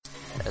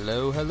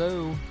Hello,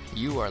 hello.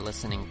 You are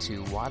listening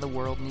to Why the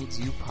World Needs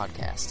You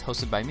podcast,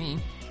 hosted by me,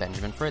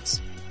 Benjamin Fritz.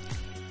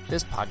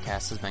 This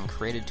podcast has been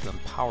created to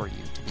empower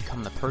you to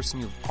become the person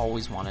you've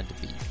always wanted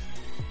to be.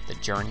 The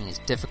journey is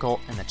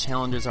difficult and the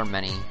challenges are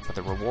many, but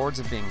the rewards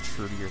of being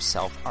true to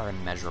yourself are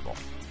immeasurable.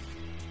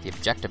 The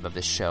objective of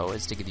this show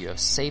is to give you a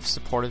safe,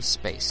 supportive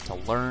space to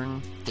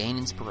learn, gain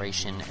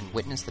inspiration, and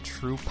witness the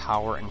true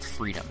power and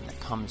freedom that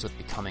comes with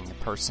becoming the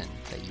person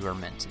that you are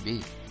meant to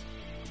be.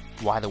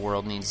 Why the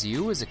World Needs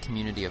You is a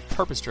community of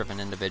purpose-driven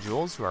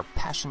individuals who are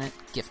passionate,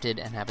 gifted,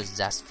 and have a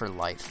zest for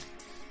life.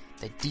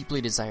 They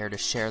deeply desire to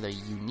share their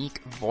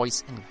unique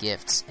voice and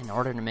gifts in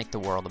order to make the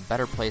world a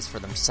better place for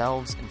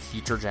themselves and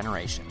future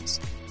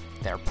generations.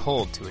 They are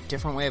pulled to a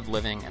different way of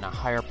living and a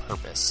higher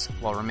purpose,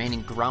 while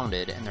remaining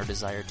grounded in their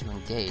desire to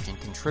engage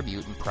and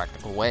contribute in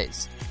practical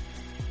ways.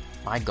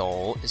 My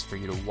goal is for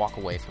you to walk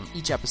away from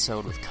each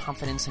episode with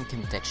confidence and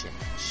conviction,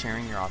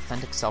 sharing your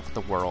authentic self with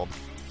the world,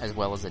 as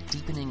well as a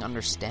deepening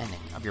understanding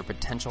of your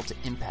potential to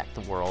impact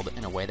the world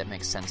in a way that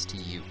makes sense to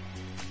you.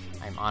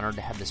 I am honored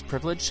to have this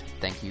privilege.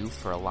 Thank you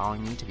for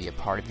allowing me to be a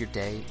part of your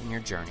day and your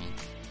journey.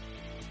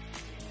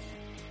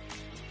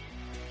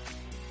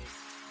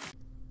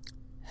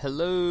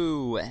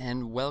 Hello,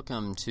 and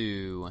welcome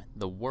to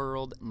The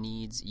World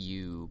Needs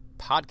You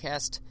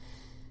podcast,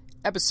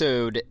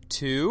 episode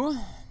 2,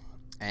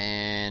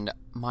 and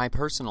my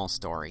personal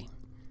story.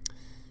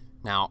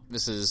 Now,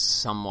 this is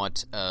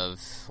somewhat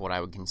of what I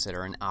would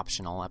consider an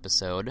optional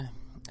episode.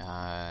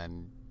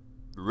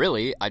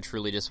 Really, I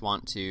truly just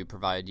want to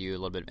provide you a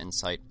little bit of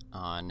insight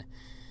on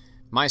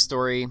my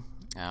story.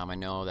 I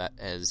know that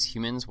as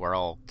humans, we're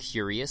all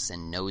curious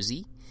and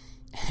nosy,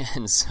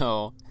 and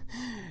so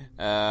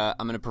I'm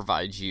going to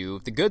provide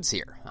you the goods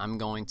here. I'm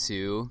going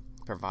to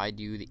provide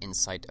you the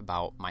insight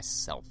about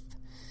myself.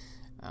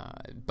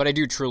 But I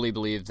do truly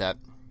believe that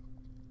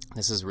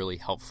this is really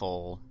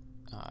helpful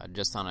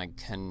just on a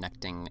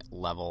connecting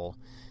level,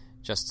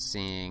 just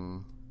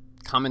seeing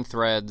common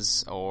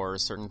threads or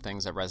certain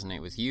things that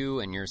resonate with you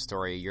and your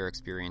story, your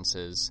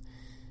experiences.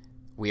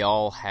 We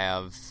all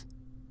have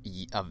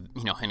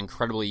an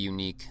incredibly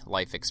unique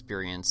life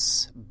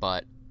experience,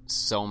 but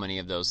so many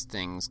of those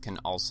things can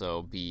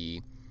also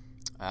be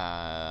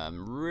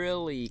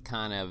really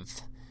kind of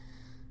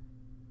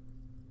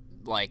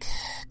like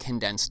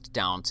condensed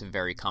down to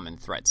very common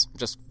threads,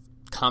 just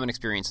common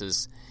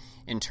experiences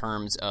in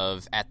terms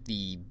of at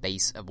the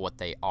base of what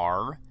they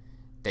are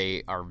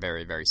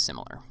very, very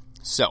similar.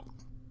 So,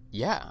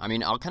 yeah, I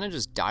mean, I'll kind of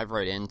just dive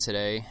right in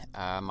today.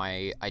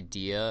 My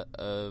idea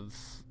of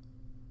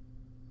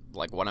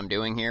like what I'm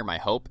doing here, my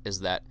hope is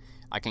that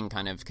I can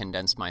kind of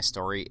condense my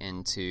story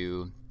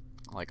into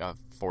like a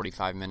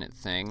 45-minute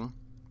thing.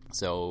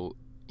 So,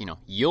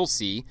 you'll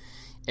see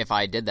if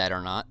I did that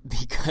or not,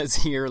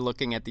 because you're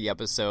looking at the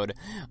episode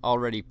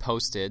already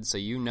posted, so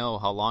you know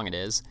how long it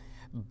is.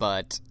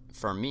 But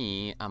for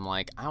me, I'm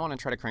like, I want to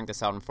try to crank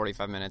this out in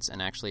 45 minutes,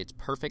 and actually it's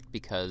perfect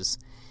because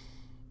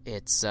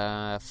it's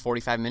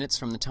 45 minutes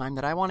from the time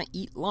that I want to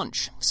eat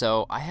lunch.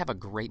 So I have a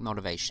great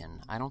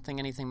motivation. I don't think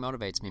anything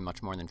motivates me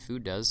much more than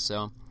food does,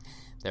 so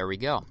there we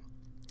go.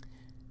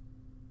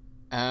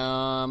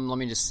 Let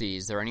me just see.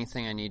 Is there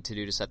anything I need to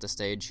do to set the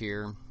stage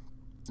here?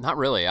 Not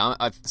really.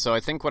 So I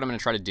think what I'm going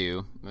to try to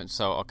do...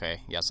 So,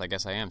 okay, yes, I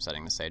guess I am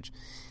setting the stage.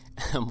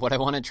 What I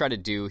want to try to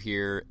do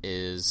here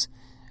is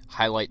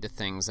highlight the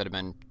things that have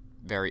been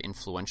very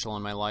influential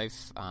in my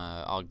life.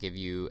 I'll give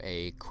you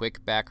a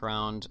quick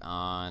background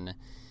on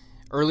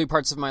early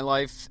parts of my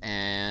life,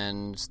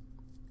 and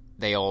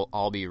they'll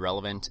all be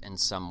relevant in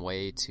some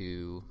way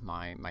to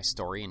my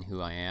story and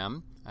who I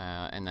am.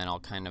 And then I'll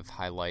kind of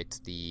highlight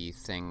the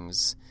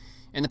things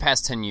in the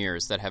past 10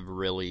 years that have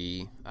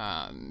really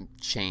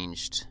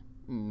changed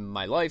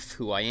my life,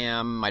 who I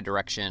am, my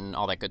direction,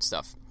 all that good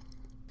stuff.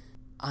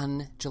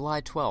 On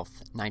July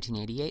 12th,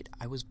 1988,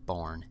 I was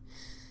born.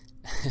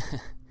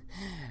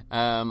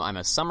 I'm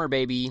a summer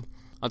baby.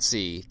 Let's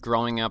see,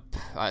 growing up,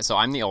 so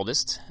I'm the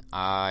oldest.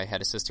 I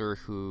had a sister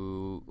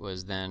who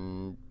was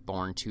then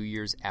born 2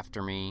 years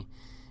after me.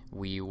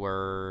 We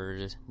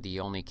were the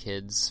only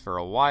kids for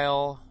a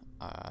while.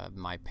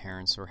 My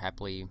parents were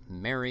happily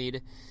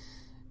married,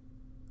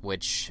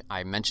 which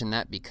I mention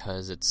that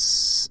because it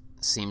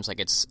seems like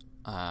it's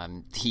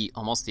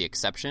almost the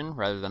exception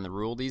rather than the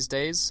rule these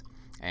days.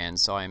 And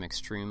so I'm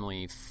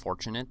extremely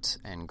fortunate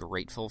and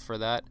grateful for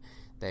that.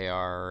 They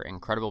are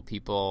incredible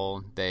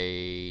people.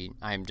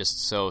 I'm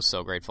just so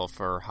grateful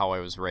for how I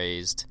was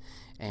raised.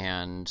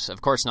 And,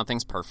 of course,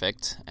 nothing's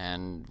perfect,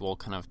 and we'll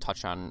kind of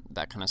touch on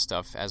that kind of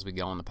stuff as we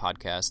go on the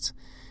podcast.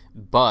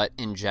 But,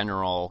 in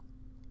general,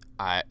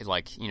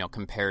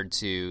 compared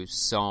to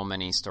so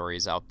many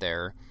stories out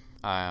there,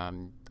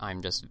 I'm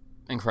just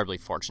incredibly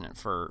fortunate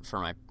for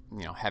my,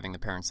 having the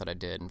parents that I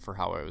did and for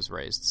how I was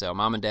raised. So,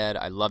 Mom and Dad,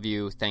 I love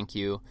you. Thank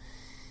you.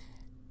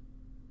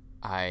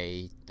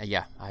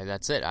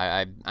 That's it.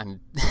 I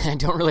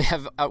don't really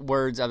have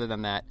words other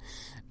than that.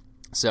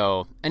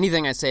 So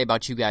anything I say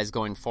about you guys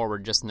going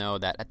forward, just know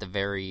that at the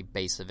very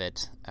base of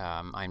it,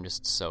 I'm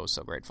just so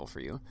grateful for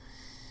you.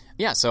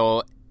 Yeah,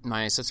 so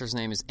My sister's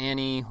name is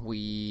Annie.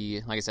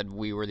 Like I said,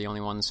 we were the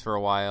only ones for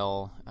a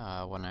while.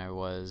 When I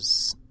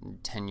was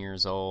 10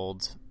 years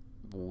old,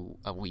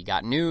 we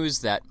got news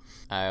that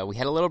we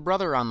had a little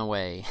brother on the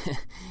way.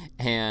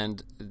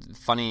 And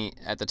funny,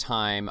 at the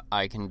time,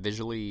 I can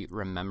visually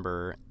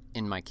remember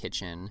in my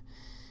kitchen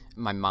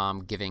my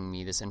mom giving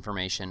me this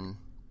information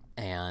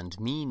and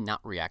me not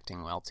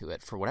reacting well to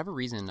it. For whatever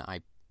reason,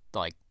 I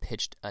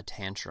pitched a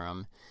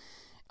tantrum.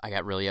 I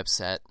got really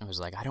upset. I was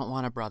like, I don't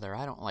want a brother.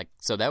 I don't like.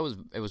 So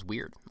it was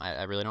weird.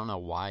 I really don't know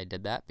why I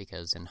did that,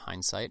 because in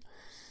hindsight,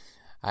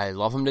 I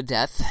love him to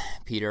death.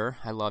 Peter,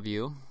 I love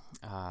you.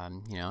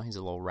 He's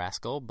a little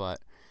rascal, but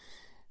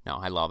no,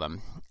 I love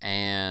him.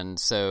 And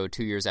so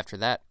 2 years after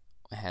that,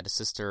 I had a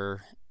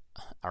sister,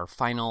 our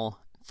final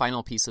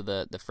piece of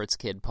the Fritz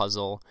kid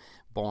puzzle,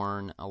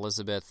 born,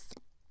 Elizabeth,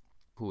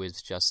 who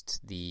is just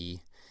the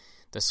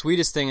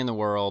sweetest thing in the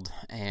world.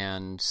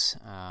 And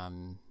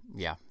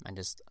I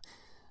just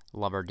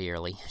love her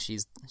dearly.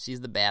 She's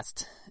the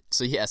best.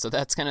 So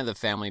that's kind of the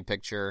family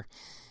picture.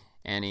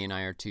 Annie and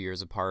I are 2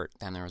 years apart.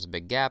 Then there was a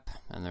big gap,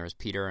 and there was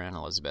Peter and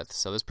Elizabeth.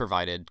 So this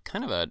provided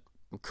kind of a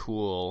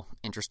cool,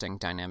 interesting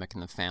dynamic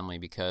in the family,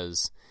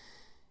 because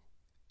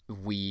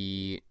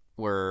for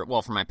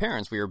my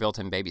parents, we were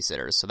built-in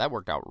babysitters, so that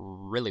worked out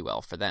really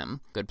well for them.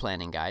 Good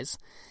planning, guys.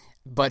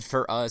 But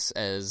for us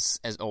as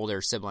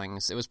older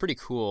siblings, it was pretty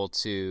cool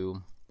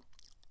to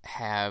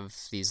have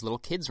these little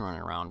kids running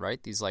around,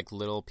 right? These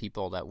little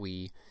people that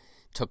we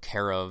took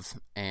care of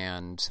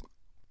and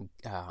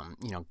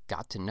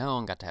got to know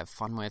and got to have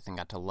fun with and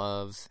got to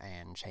love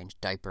and change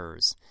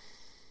diapers.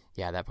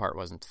 Yeah, that part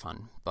wasn't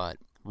fun, but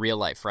real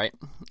life, right?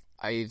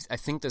 I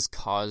think this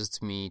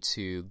caused me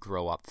to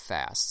grow up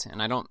fast,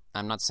 and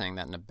I'm not saying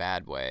that in a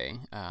bad way.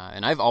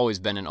 And I've always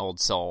been an old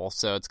soul,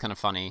 so it's kind of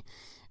funny,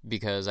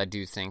 because I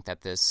do think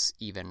that this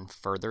even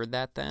furthered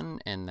that then,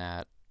 and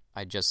that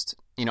I just,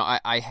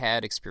 I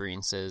had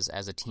experiences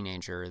as a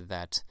teenager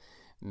that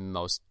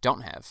most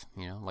don't have.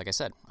 Like I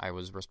said, I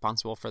was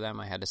responsible for them.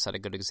 I had to set a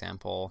good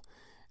example.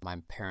 My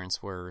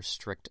parents were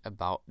strict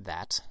about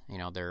that.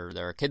 There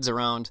are kids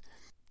around.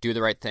 Do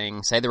the right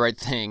thing, say the right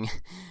thing,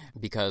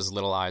 because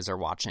little eyes are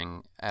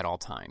watching at all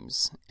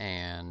times.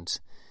 And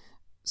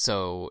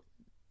so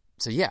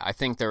I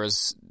think there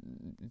was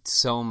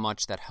so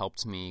much that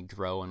helped me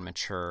grow and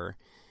mature.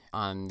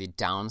 On the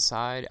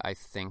downside, I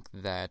think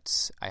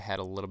that I had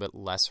a little bit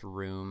less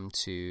room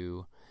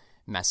to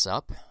mess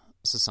up.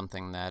 This is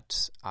something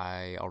that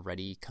I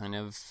already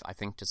I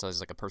think just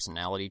as a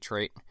personality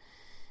trait,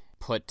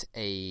 put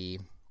a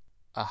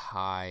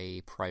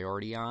high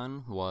priority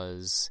on,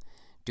 was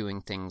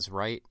doing things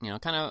right.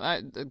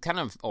 Kind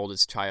of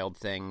oldest child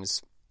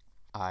things.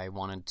 I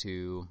wanted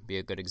to be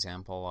a good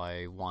example.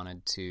 I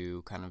wanted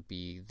to kind of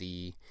be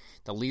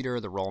the leader,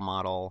 the role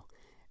model.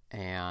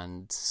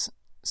 And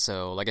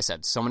so, like I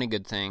said, so many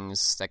good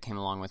things that came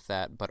along with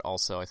that, but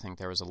also I think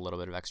there was a little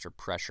bit of extra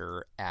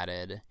pressure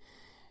added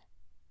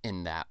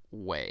in that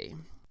way.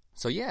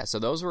 So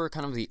those were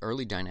kind of the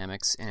early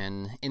dynamics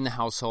in the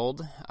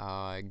household.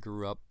 I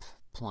grew up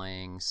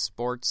playing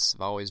sports.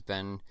 I've always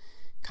been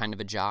kind of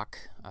a jock.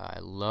 I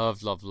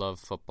love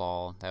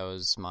football. That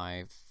was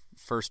my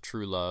first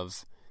true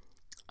love.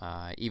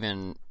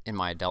 Even in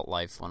my adult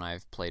life, when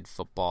I've played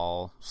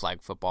football,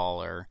 flag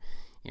football, or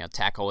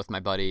tackle with my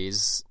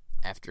buddies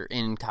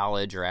in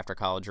college or after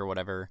college or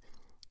whatever,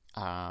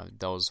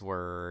 those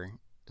were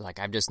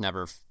I've just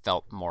never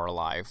felt more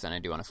alive than I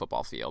do on a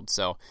football field.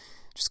 So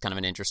just kind of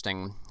an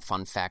interesting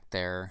fun fact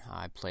there.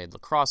 I played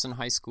lacrosse in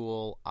high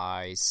school.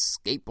 I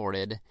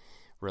skateboarded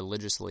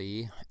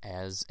religiously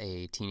as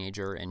a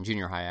teenager and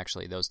junior high,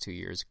 actually, those 2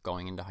 years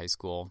going into high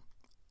school.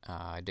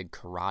 I did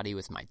karate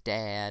with my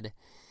dad,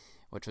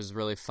 which was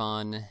really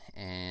fun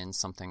and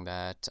something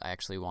that I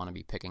actually want to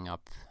be picking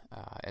up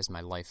as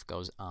my life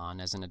goes on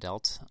as an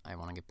adult. I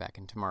want to get back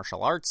into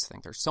martial arts. I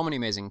think there's so many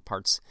amazing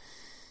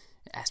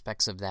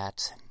aspects of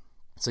that.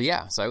 So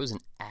I was an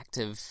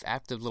active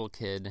little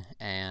kid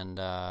and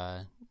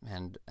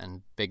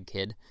big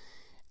kid.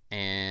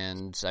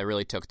 And I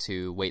really took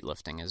to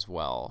weightlifting as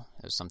well.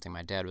 It was something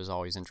my dad was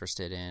always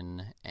interested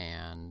in,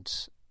 and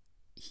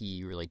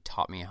he really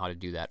taught me how to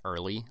do that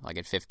early,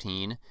 at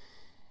 15.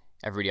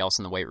 Everybody else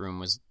in the weight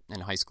room in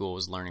high school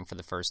was learning for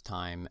the first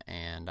time,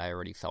 and I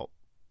already felt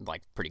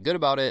pretty good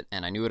about it,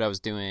 and I knew what I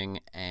was doing,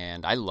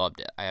 and I loved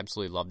it. I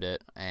absolutely loved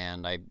it,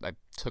 and I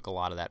took a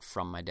lot of that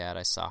from my dad.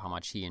 I saw how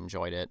much he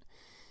enjoyed it,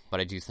 but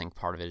I do think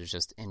part of it is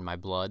just in my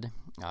blood.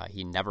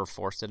 He never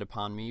forced it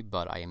upon me,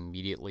 but I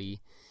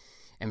immediately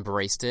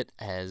embraced it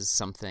as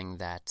something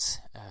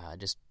that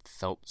just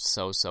felt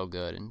so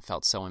good and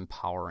felt so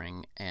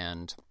empowering.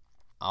 And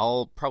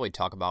I'll probably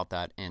talk about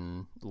that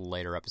in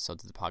later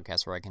episodes of the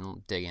podcast, where I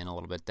can dig in a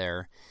little bit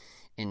there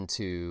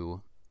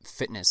into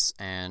fitness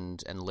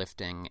and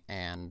lifting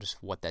and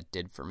what that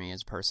did for me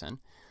as a person,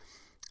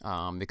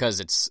 because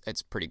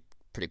it's pretty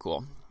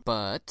cool.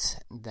 But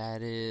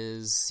that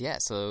is,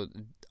 so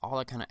all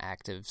that kind of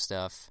active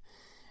stuff.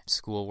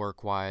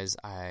 Schoolwork wise,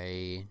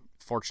 I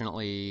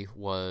fortunately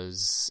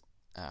was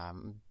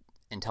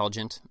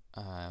intelligent.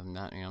 I'm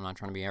not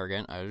trying to be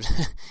arrogant.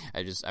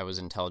 I was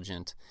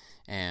intelligent.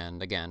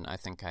 And again, I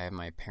think I have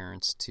my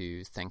parents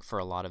to thank for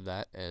a lot of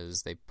that,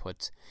 as they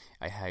put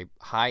a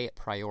high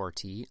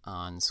priority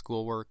on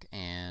schoolwork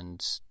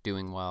and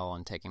doing well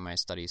and taking my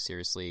studies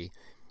seriously,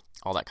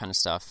 all that kind of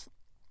stuff.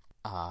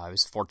 I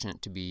was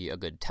fortunate to be a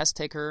good test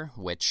taker,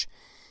 which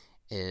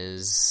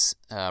is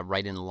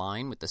right in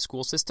line with the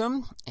school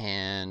system,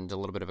 and a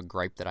little bit of a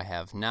gripe that I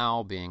have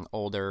now, being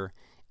older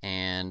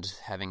and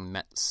having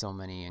met so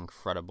many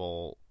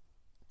incredible,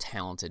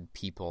 talented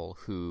people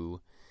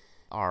who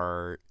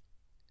are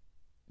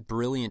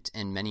brilliant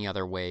in many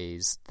other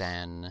ways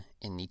than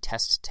in the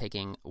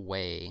test-taking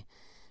way,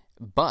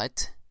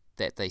 but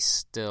that they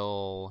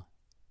still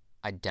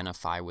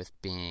identify with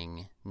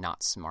being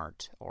not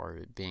smart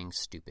or being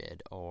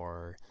stupid,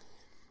 or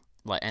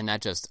like, and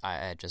that just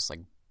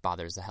like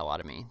bothers the hell out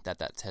of me that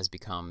has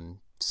become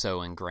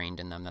so ingrained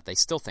in them that they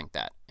still think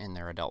that in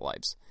their adult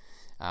lives.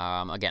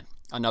 Again,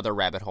 another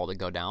rabbit hole to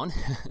go down,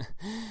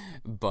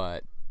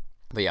 but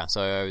yeah.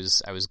 So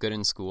I was good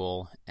in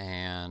school,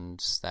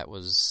 and that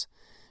was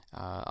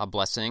a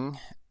blessing.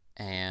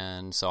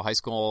 And so high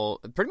school,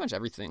 pretty much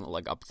everything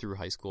like up through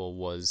high school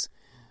was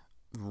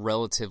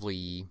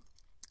relatively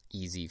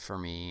easy for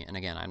me. And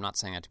again, I'm not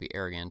saying that to be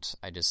arrogant.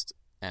 I just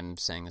am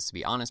saying this to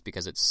be honest,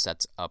 because it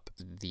sets up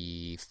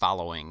the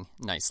following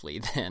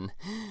nicely then.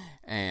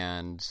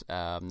 And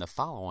the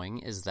following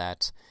is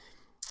that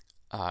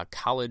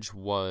college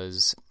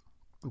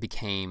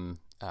became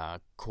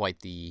quite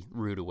the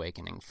rude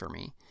awakening for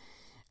me.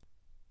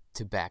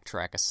 To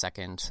backtrack a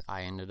second,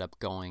 I ended up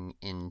going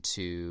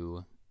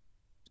into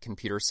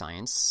computer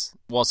science.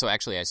 Well, so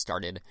actually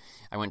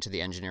I went to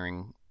the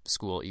engineering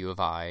school at U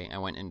of I. I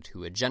went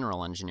into a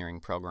general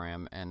engineering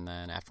program, and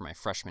then after my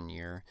freshman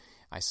year,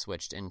 I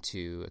switched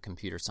into a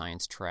computer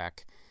science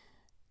track,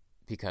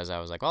 because I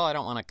was like, well, I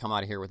don't want to come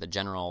out of here with a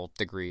general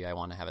degree. I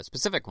want to have a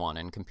specific one,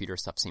 and computer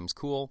stuff seems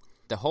cool.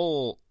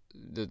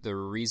 The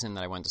reason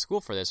that I went to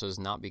school for this was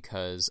not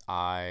because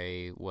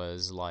I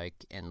was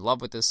like in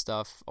love with this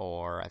stuff,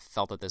 or I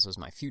felt that this was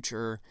my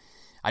future.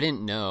 I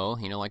didn't know,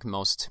 like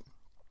most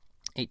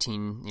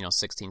 16,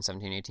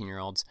 17,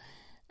 18-year-olds,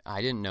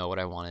 I didn't know what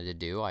I wanted to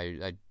do.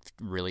 I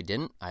really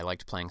didn't. I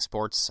liked playing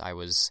sports. I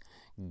was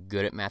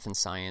good at math and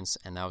science,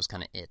 and that was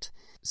kind of it.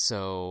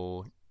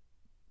 So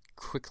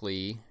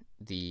quickly,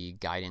 the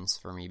guidance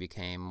for me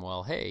became,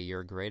 well, hey,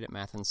 you're great at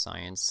math and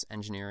science.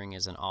 Engineering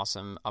is an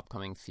awesome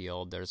upcoming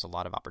field. There's a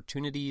lot of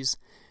opportunities.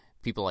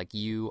 People like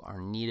you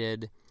are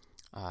needed,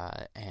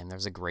 and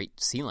there's a great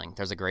ceiling.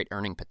 There's a great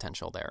earning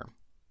potential there.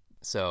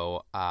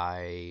 So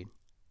I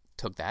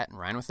took that and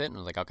ran with it, and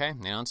was like, okay,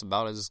 it's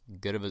about as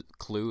good of a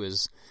clue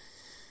as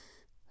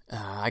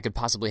I could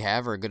possibly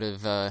have, or a good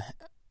of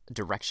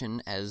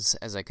direction as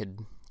I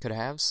could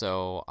have.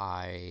 So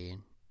I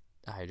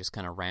just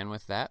kind of ran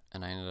with that,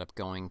 and I ended up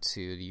going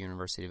to the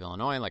University of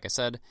Illinois, like I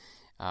said,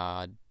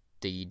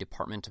 the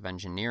Department of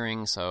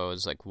Engineering. So it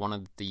was like one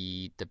of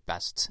the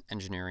best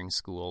engineering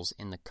schools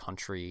in the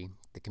country.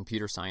 The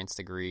computer science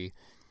degree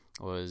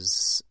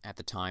was, at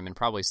the time, and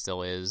probably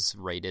still is,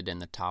 rated in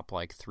the top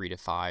 3 to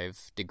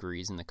 5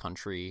 degrees in the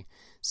country.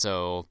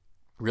 So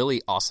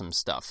really awesome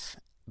stuff.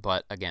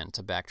 But again,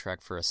 to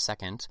backtrack for a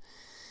second,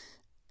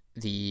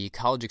 the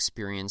college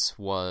experience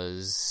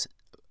was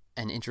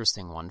an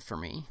interesting one for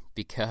me,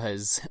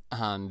 because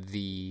on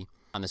the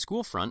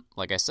school front,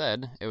 like I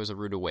said, it was a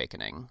rude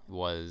awakening. It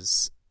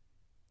was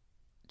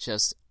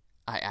just,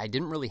 I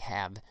didn't really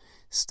have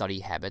study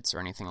habits or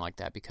anything like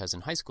that, because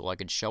in high school I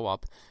could show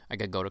up, I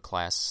could go to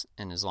class,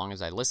 and as long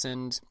as I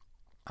listened,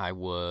 I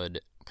would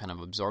kind of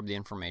absorb the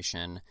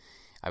information,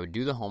 I would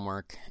do the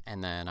homework,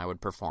 and then I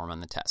would perform on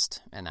the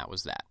test, and that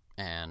was that.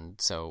 And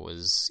so it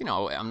was,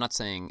 I'm not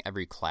saying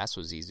every class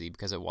was easy,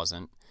 because it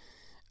wasn't,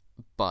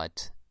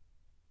 but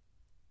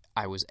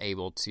I was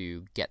able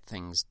to get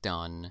things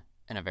done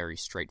in a very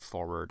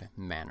straightforward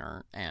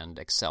manner and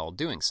excel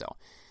doing so.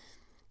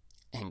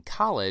 In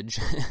college,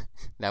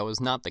 that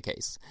was not the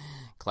case.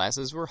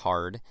 Classes were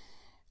hard.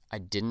 I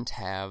didn't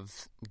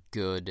have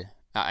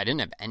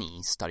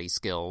any study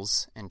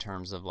skills in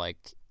terms of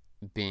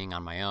being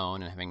on my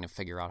own and having to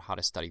figure out how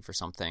to study for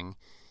something.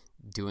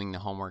 Doing the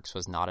homeworks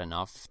was not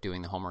enough.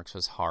 Doing the homeworks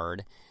was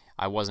hard.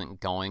 I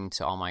wasn't going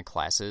to all my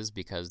classes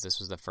because this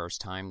was the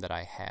first time that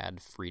I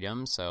had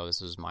freedom. So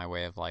this was my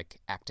way of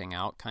acting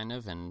out kind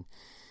of and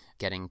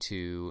getting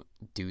to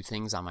do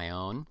things on my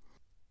own.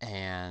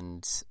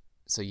 And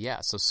so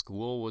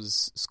school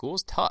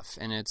was tough,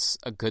 and it's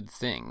a good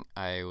thing.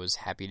 I was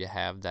happy to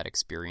have that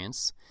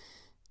experience.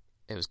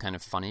 It was kind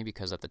of funny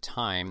because at the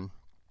time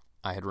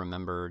I had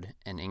remembered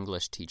an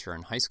English teacher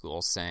in high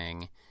school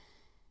saying,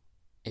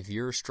 if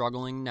you're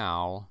struggling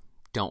now,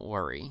 don't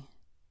worry,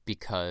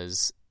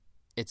 because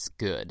it's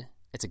good.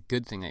 It's a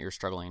good thing that you're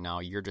struggling now.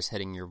 You're just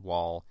hitting your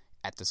wall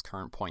at this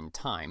current point in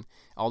time.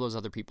 All those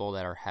other people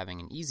that are having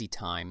an easy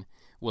time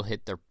will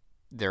hit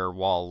their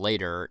wall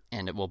later,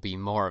 and it will be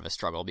more of a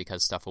struggle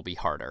because stuff will be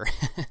harder.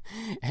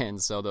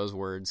 And so those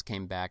words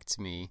came back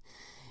to me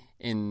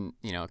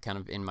kind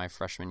of in my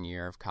freshman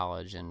year of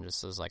college, and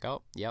just was like,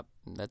 oh, yep,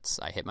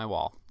 I hit my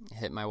wall.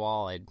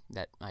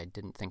 That I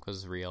didn't think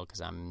was real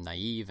because I'm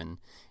naive, and,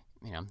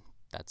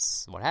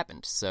 that's what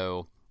happened.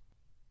 So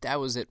that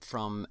was it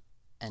from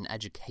an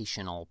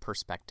educational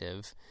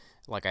perspective.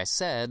 Like I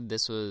said,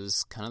 this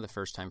was kind of the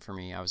first time for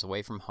me. I was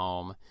away from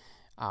home.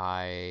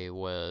 I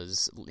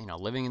was,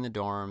 living in the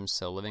dorms,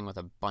 so living with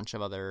a bunch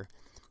of other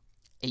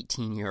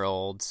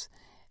 18-year-olds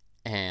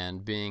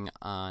and being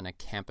on a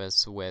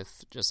campus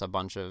with just a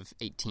bunch of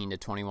 18 to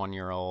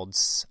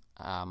 21-year-olds.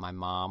 My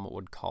mom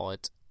would call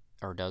it,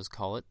 or does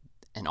call it,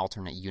 an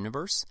alternate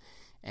universe,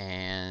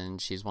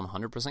 and she's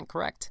 100%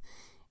 correct.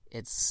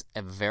 It's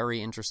a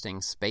very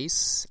interesting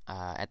space.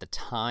 At the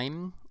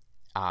time,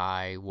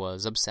 I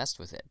was obsessed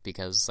with it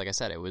because, like I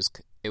said,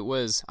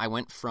 I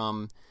went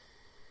from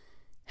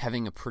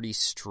having a pretty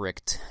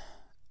strict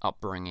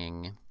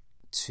upbringing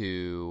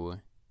to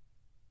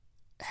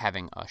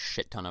having a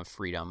shit ton of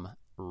freedom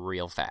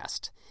real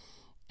fast.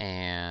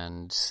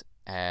 And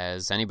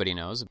as anybody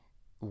knows,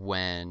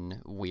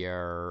 when we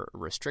are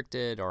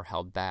restricted or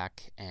held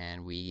back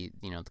and we,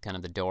 kind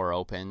of the door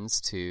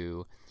opens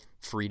to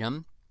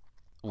freedom,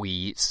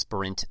 we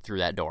sprint through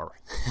that door.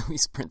 We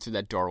sprint through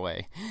that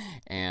doorway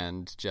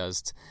and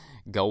just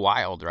go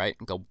wild, right?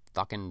 Go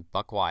fucking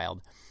buck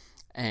wild.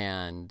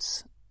 And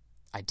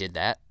I did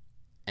that,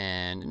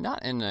 and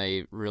not in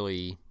a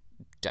really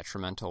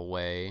detrimental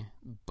way,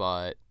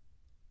 but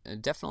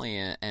definitely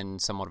in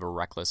somewhat of a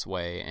reckless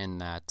way, in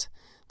that,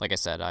 like I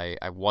said,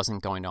 I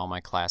wasn't going to all my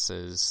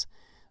classes,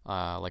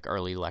 like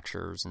early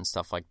lectures and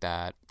stuff like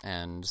that.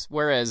 And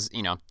whereas,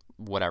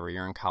 whatever,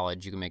 you're in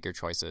college, you can make your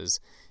choices.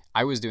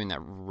 I was doing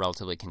that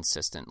relatively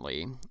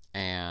consistently,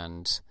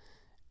 and,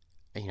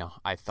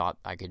 I thought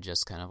I could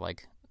just kind of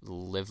like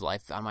live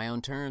life on my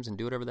own terms and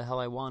do whatever the hell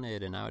I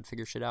wanted, and I would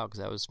figure shit out because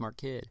I was a smart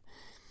kid.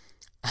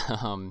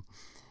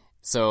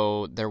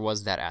 So there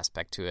was that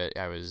aspect to it.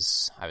 I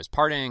was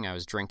partying, I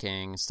was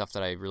drinking, stuff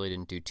that I really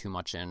didn't do too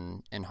much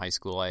in high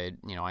school. I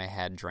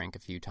had drank a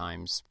few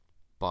times,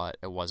 but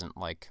it wasn't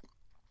like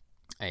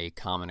a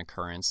common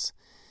occurrence.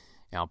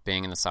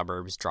 Being in the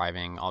suburbs,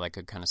 driving, all that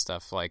good kind of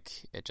stuff, like,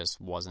 it just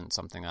wasn't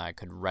something that I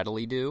could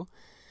readily do.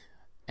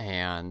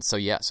 And so,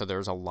 so there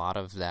was a lot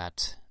of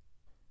that.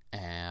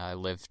 And I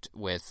lived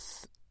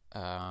with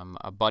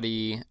a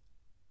buddy.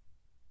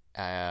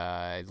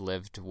 I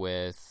lived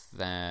with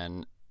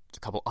then a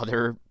couple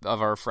other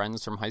of our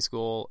friends from high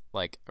school,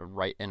 like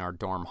right in our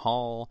dorm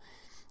hall.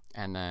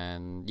 And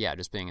then,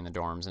 just being in the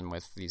dorms and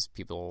with these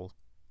people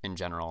in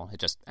general,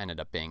 it just ended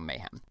up being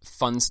mayhem.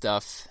 Fun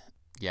stuff.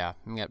 Yeah,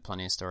 I got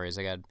plenty of stories.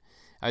 I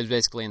was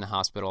basically in the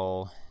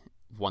hospital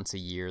once a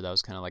year. That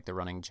was kind of like the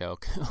running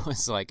joke. It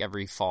was like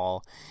every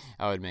fall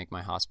I would make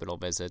my hospital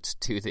visit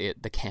to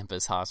the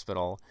campus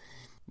hospital.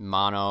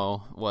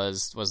 Mono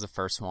was the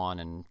first one,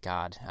 and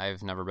God,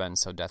 I've never been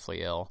so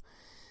deathly ill.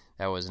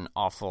 That was an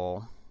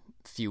awful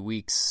few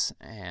weeks,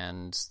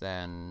 and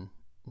then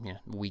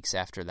weeks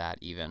after that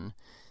even.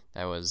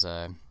 That was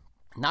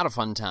not a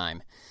fun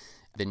time.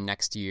 The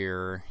next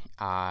year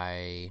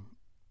I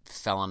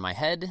fell on my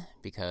head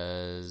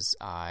because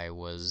I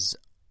was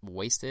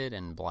wasted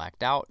and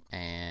blacked out,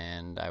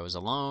 and I was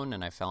alone,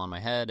 and I fell on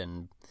my head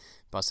and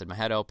busted my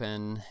head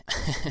open.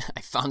 I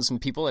found some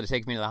people that had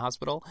taken me to the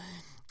hospital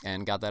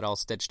and got that all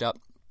stitched up.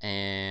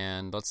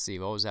 And let's see,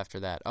 what was after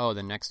that? Oh,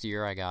 the next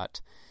year I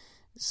got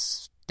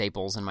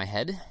staples in my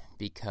head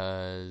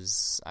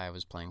because I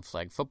was playing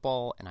flag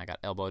football and I got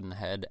elbowed in the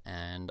head,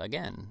 and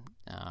again,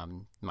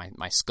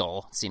 my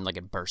skull seemed like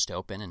it burst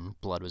open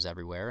and blood was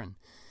everywhere. And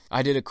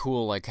I did a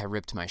cool, I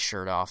ripped my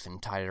shirt off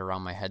and tied it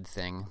around my head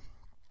thing,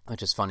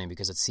 which is funny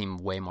because it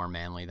seemed way more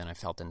manly than I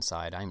felt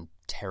inside. I'm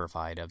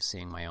terrified of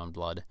seeing my own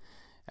blood.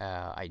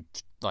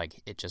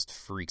 It just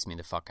freaks me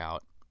the fuck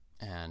out.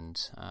 And,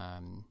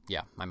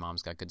 my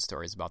mom's got good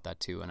stories about that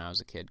too when I was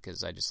a kid,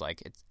 because I just,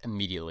 it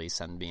immediately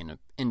sent me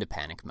into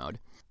panic mode.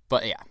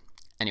 But yeah,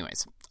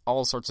 anyways,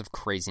 all sorts of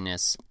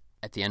craziness.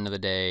 At the end of the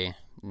day,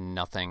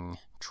 nothing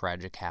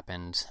tragic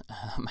happened.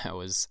 I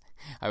was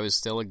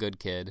still a good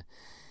kid.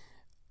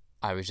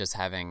 I was just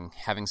having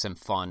some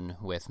fun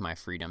with my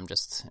freedom,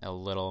 just a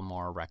little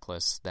more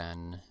reckless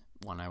than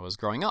when I was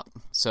growing up.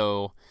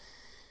 So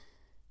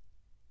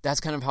that's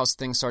kind of how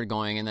things started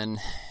going. And then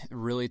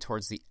really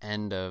towards the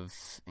end of,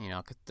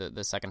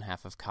 the second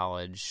half of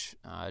college,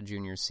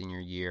 junior, senior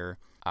year,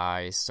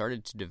 I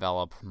started to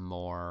develop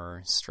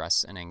more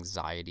stress and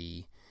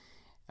anxiety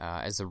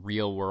as the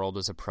real world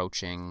was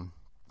approaching,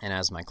 and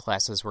as my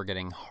classes were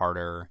getting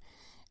harder,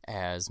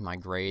 as my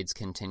grades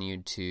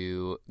continued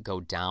to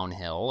go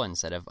downhill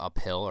instead of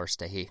uphill or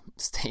stay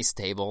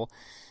stable.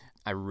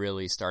 I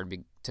really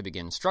started to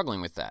begin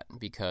struggling with that,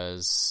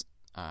 because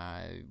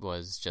I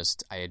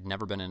had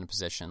never been in a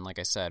position, like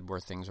I said, where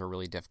things were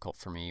really difficult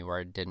for me, where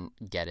I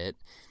didn't get it,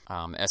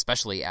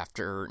 especially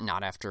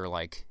not after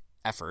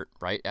effort,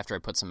 right? After I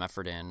put some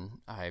effort in,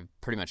 I've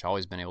pretty much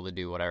always been able to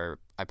do whatever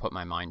I put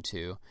my mind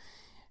to.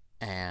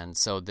 And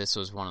so this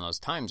was one of those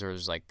times where it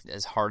was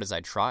as hard as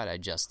I tried, I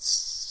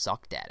just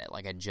sucked at it.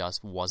 I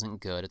just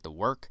wasn't good at the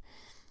work.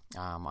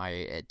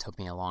 It took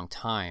me a long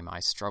time. I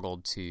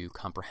struggled to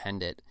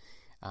comprehend it.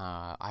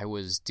 I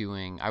was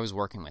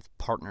working with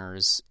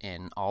partners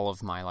in all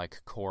of my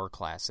like core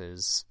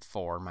classes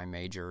for my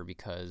major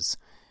because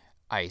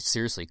I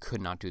seriously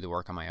could not do the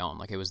work on my own.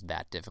 Like, it was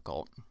that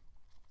difficult.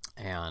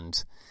 And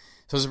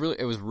so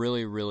it was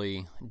really,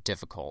 really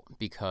difficult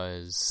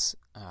because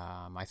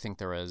I think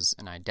there was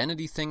an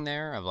identity thing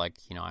there of like,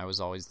 I was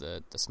always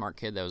the smart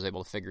kid that was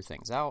able to figure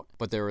things out.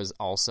 But there was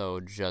also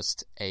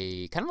just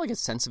a kind of like a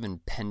sense of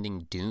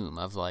impending doom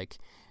of like,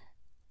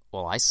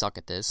 well, I suck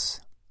at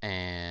this.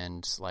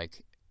 And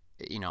like,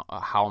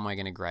 how am I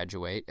going to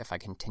graduate if I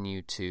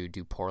continue to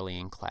do poorly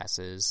in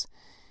classes?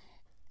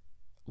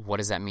 What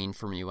does that mean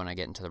for me when I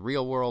get into the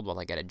real world? Will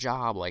I get a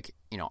job? Like,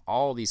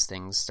 all these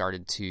things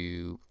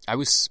I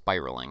was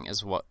spiraling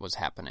is what was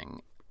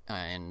happening,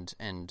 and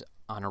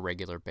on a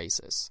regular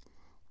basis.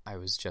 There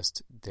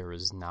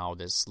was now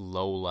this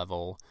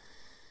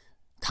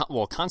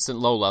constant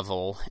low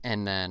level,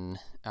 and then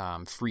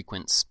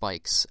frequent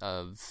spikes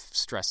of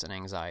stress and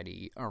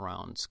anxiety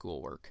around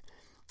schoolwork.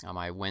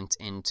 I went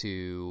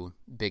into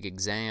big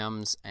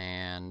exams,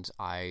 and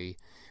I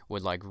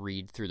would like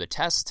read through the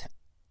test,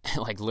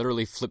 like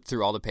literally flip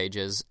through all the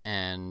pages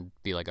and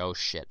be like, oh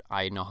shit,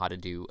 I know how to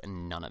do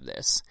none of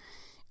this.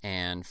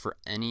 And for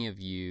any of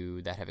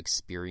you that have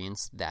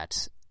experienced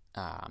that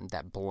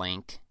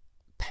blank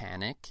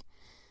panic,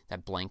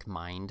 that blank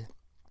mind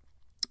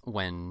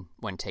when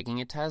taking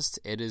a test,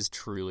 it is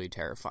truly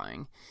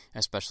terrifying,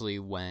 especially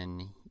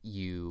when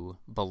you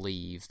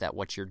believe that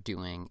what you're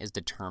doing is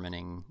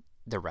determining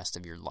the rest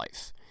of your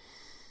life.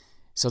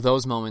 So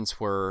those moments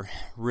were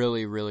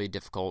really, really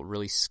difficult,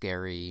 really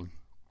scary.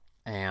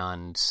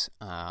 And just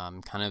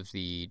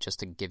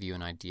to give you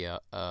an idea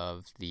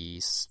of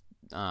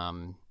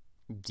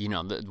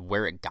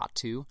where it got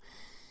to,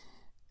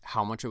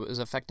 how much it was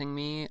affecting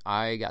me,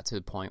 I got to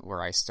the point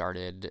where I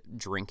started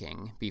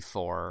drinking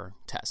before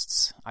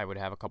tests. I would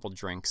have a couple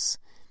drinks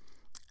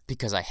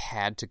because I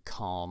had to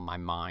calm my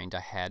mind.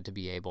 I had to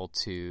be able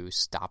to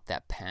stop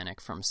that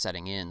panic from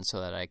setting in so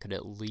that I could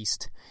at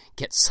least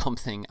get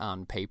something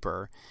on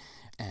paper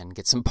and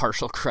get some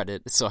partial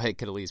credit so I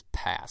could at least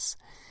pass.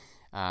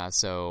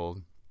 So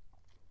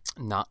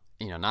not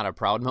a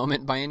proud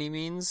moment by any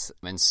means,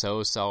 and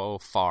so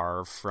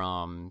far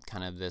from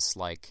kind of this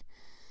like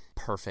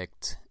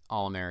perfect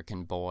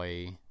all-American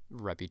boy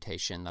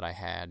reputation that I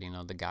had,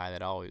 the guy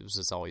that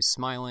was always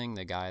smiling,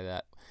 the guy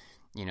that,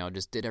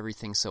 just did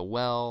everything so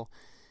well.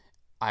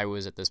 I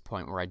was at this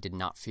point where I did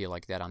not feel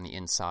like that on the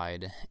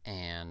inside,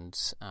 and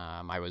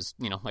I was,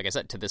 like I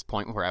said, to this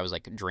point where I was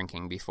like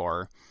drinking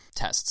before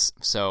tests.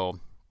 So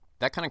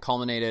that kind of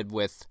culminated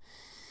with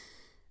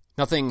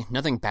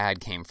nothing bad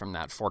came from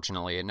that.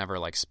 Fortunately, it never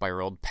like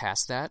spiraled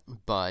past that,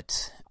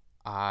 but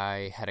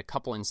I had a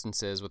couple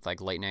instances with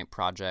like late night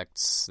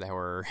projects that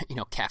were,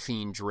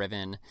 caffeine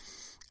driven,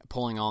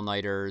 pulling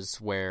all-nighters,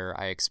 where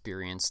I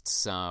experienced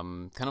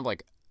some kind of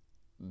like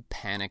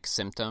panic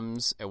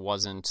symptoms.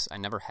 I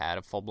never had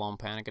a full-blown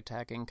panic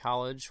attack in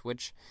college,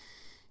 which,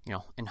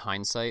 in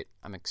hindsight,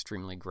 I'm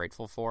extremely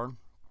grateful for.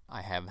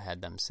 I have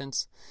had them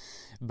since,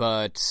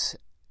 but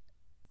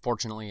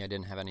fortunately, I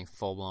didn't have any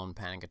full-blown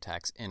panic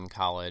attacks in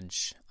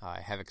college.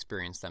 I have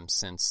experienced them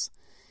since,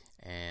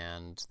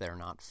 and they're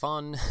not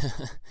fun.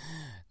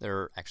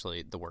 They're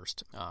actually the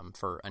worst.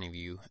 For any of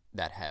you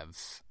that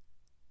have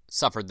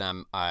suffered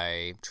them,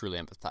 I truly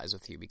empathize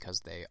with you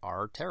because they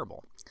are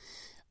terrible.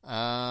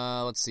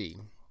 Let's see.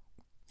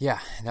 Yeah,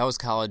 that was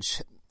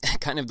college.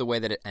 Kind of the way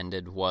that it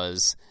ended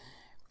was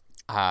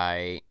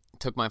I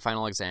took my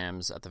final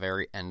exams at the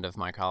very end of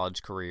my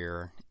college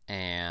career,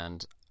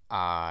 and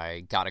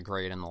I got a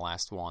grade in the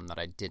last one that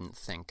I didn't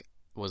think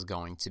was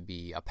going to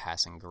be a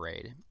passing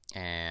grade.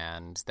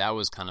 And that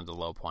was kind of the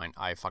low point.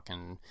 I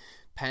fucking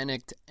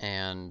panicked,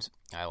 and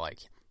I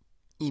like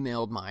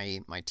emailed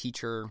my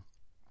teacher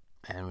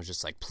and was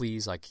just like,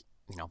 please, like,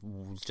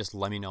 just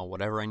let me know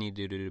whatever I need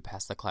to do to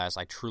pass the class.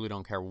 I truly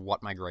don't care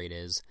what my grade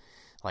is.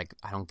 Like,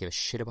 I don't give a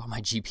shit about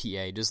my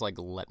GPA. Just like,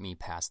 let me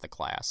pass the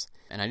class.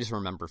 And I just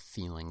remember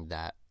feeling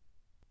that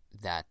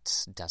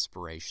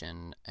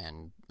desperation,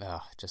 and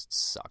just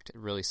sucked. It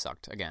really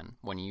sucked. Again,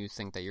 when you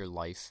think that your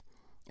life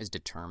is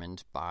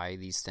determined by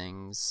these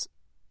things,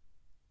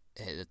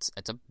 it's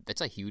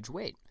a huge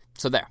weight.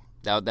 So that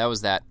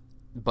was that.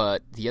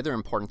 But the other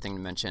important thing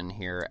to mention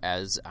here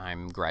as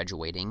I'm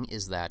graduating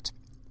is that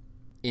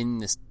in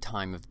this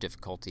time of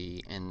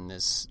difficulty, in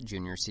this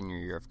senior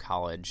year of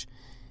college,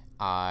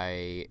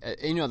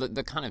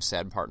 the kind of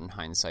sad part in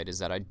hindsight is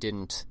that I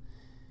didn't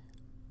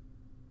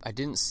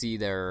see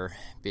there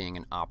being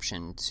an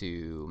option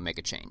to make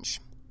a change.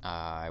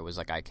 I was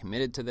like, I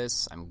committed to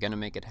this. I'm going to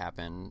make it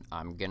happen.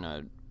 I'm going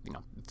to,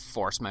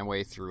 force my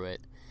way through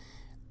it.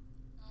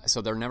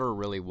 So there never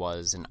really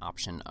was an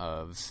option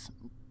of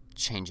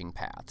changing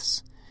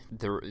paths.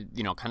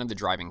 Kind of the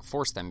driving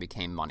force then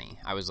became money.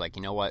 I was like,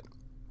 you know what?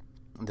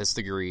 This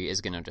degree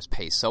is going to just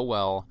pay so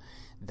well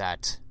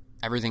that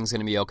everything's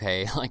going to be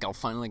okay. Like, I'll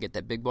finally get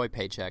that big boy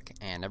paycheck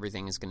and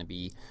everything is going to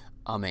be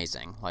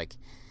amazing. Like,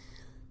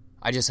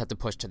 I just have to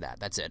push to that.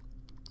 That's it.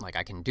 Like,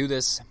 I can do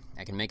this.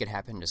 I can make it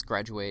happen. Just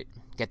graduate,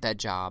 get that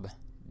job,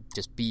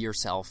 just be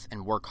yourself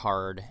and work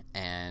hard,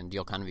 and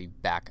you'll kind of be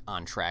back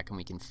on track, and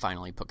we can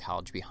finally put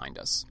college behind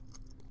us.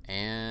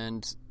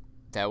 And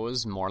that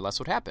was more or less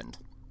what happened.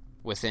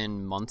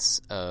 Within months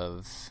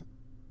of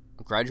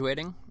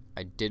graduating,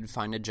 I did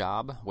find a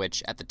job,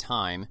 which at the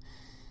time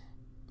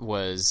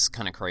was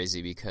kind of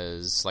crazy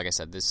because, like I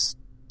said, this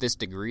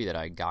degree that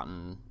I'd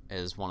gotten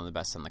is one of the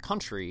best in the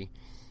country,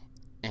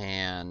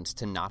 and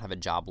to not have a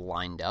job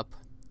lined up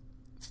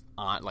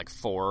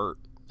for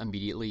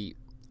immediately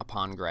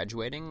upon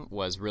graduating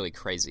was really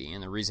crazy.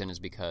 And the reason is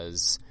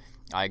because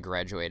I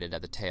graduated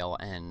at the tail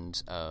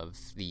end of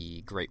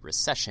the Great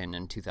Recession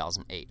in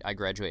 2008. I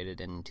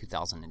graduated in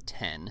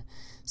 2010,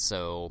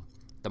 so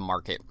the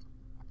market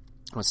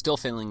was still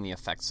feeling the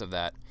effects of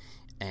that,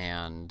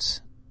 and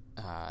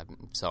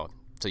so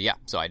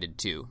I did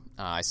too.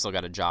 I still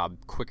got a job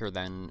quicker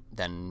than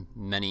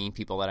many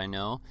people that I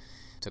know.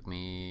 It took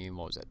me,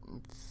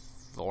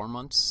 4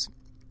 months?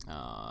 4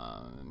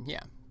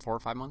 or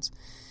 5 months.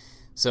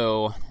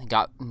 So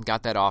got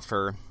that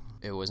offer.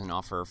 It was an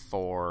offer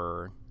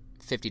for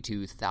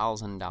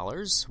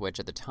 $52,000, which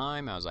at the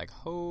time I was like,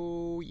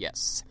 oh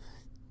yes,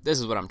 this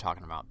is what I'm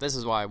talking about. This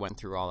is why I went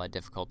through all that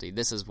difficulty.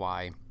 This is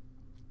why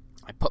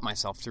I put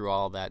myself through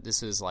all that.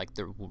 This is like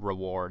the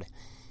reward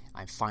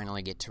I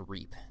finally get to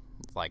reap.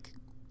 Like,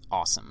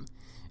 awesome.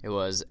 It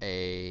was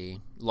a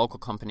local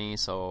company,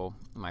 so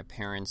my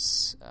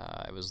parents,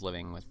 I was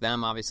living with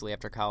them, obviously,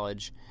 after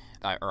college.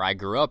 I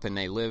grew up, and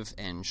they live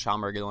in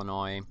Schaumburg,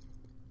 Illinois.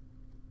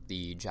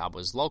 The job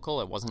was local.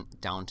 It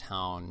wasn't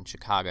downtown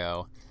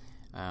Chicago,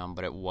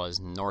 but it was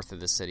north of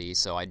the city,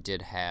 so I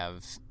did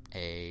have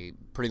a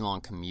pretty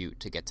long commute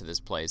to get to this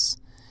place.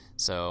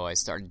 So I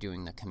started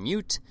doing the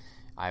commute.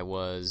 I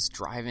was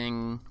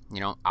driving,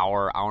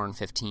 hour and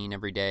 15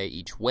 every day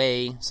each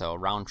way, so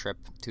round trip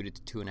 2 to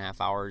 2.5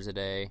 hours a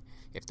day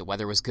if the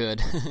weather was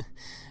good.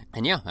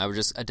 And yeah, I was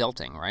just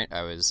adulting, right?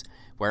 I was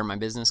wearing my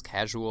business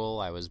casual.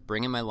 I was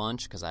bringing my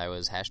lunch because I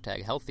was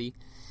 #healthy.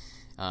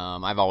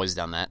 I've always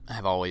done that.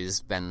 I've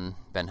always been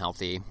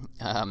healthy,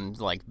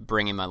 like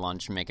bringing my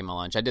lunch, making my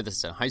lunch. I did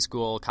this in high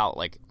school, college,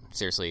 like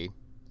seriously.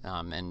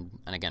 And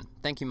again,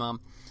 thank you, Mom,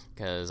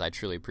 because I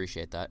truly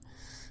appreciate that.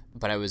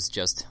 But I was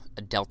just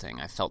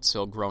adulting. I felt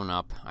so grown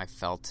up. I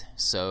felt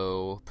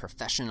so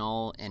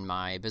professional in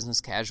my business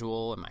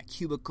casual, in my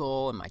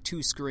cubicle, in my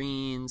 2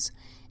 screens,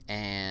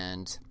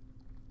 and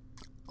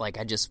like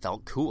I just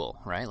felt cool,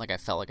 right? Like I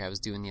felt like I was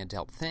doing the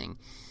adult thing,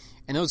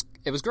 and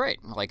it was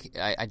great. Like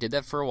I did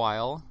that for a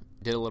while.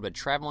 Did a little bit of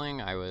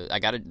traveling.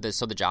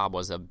 So the job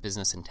was a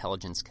business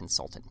intelligence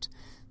consultant.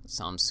 It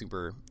sounds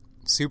super,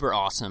 super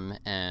awesome,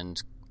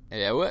 and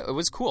it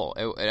was cool.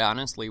 It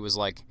honestly was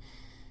like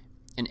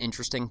an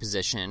interesting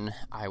position.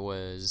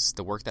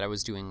 The work that I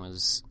was doing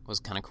was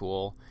kind of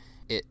cool.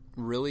 It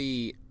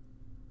really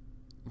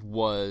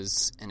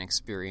was an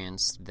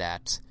experience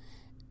that,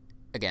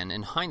 again,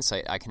 in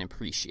hindsight, I can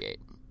appreciate.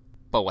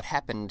 But what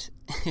happened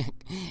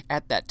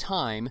at that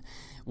time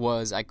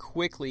was I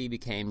quickly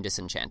became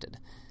disenchanted.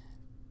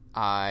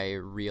 I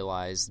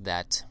realized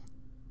that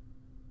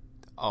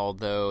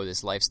although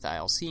this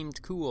lifestyle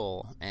seemed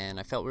cool and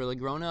I felt really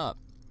grown up,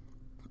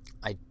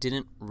 I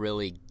didn't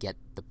really get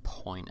the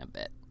point of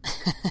it.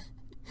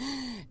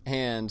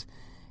 And,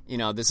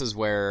 this is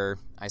where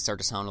I start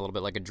to sound a little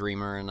bit like a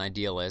dreamer and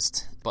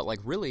idealist, but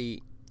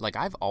really,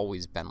 I've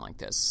always been like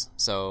this.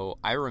 So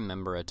I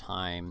remember a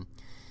time,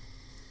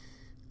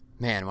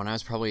 man, when I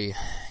was probably,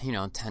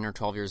 10 or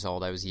 12 years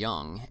old. I was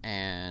young,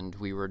 and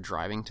we were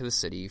driving to the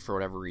city for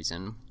whatever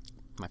reason,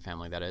 my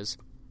family that is,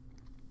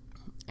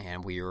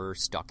 and we were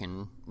stuck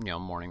in,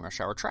 morning rush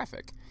hour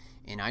traffic.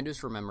 And I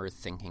just remember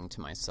thinking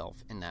to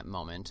myself in that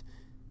moment,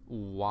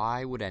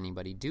 why would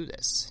anybody do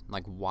this?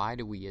 Like, why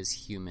do we as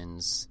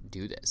humans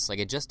do this? Like,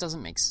 it just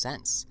doesn't make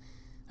sense.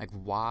 Like,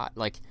 why?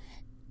 Like,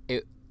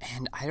 it,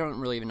 and I don't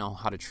really even know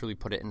how to truly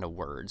put it into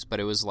words, but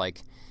it was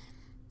like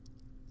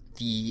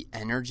the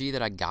energy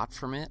that I got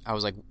from it. I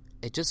was like,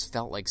 it just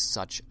felt like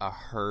such a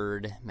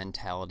herd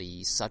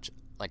mentality, such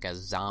like a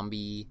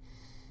zombie,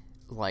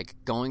 like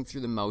going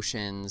through the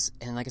motions.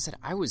 And like I said,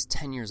 I was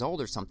 10 years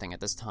old or something at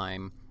this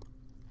time,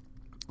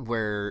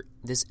 where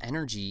this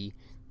energy,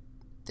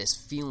 this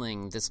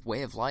feeling, this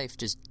way of life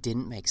just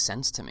didn't make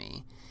sense to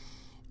me.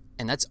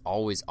 And that's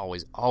always,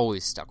 always,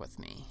 always stuck with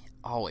me.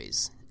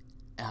 Always.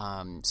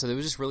 So it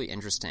was just really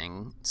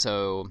interesting.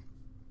 So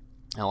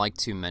I like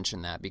to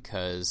mention that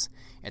because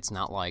it's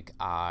not like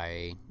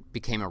I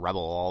became a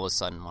rebel all of a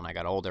sudden when I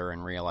got older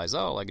and realized,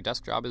 a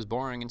desk job is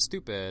boring and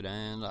stupid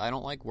and I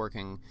don't like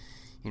working,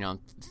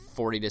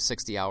 40 to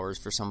 60 hours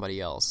for somebody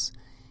else.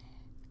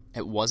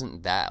 It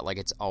wasn't that. Like,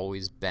 it's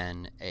always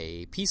been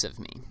a piece of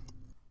me.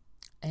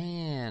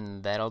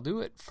 And that'll do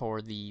it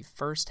for the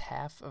first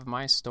half of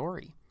my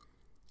story.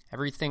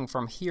 Everything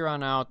from here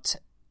on out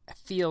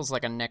feels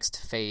like a next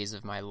phase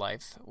of my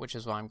life, which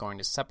is why I'm going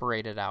to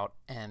separate it out,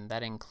 and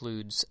that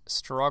includes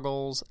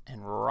struggles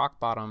and rock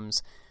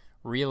bottoms,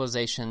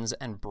 realizations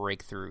and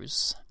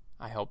breakthroughs.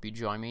 I hope you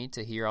join me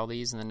to hear all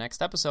these in the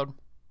next episode.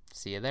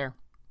 See you there.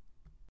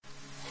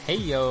 Hey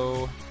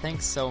yo,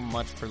 thanks so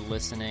much for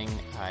listening.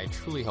 I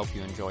truly hope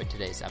you enjoyed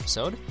today's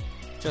episode.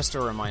 Just a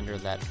reminder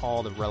that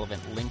all the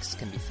relevant links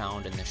can be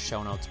found in the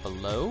show notes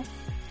below,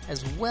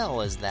 as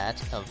well as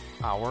that of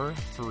our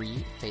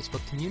free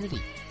Facebook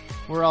community,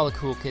 where all the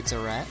cool kids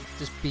are at,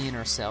 just being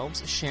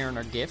ourselves, sharing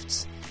our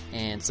gifts,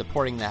 and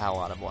supporting the hell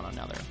out of one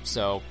another.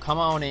 So come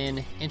on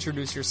in,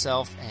 introduce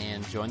yourself,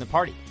 and join the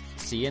party.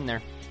 See you in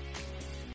there.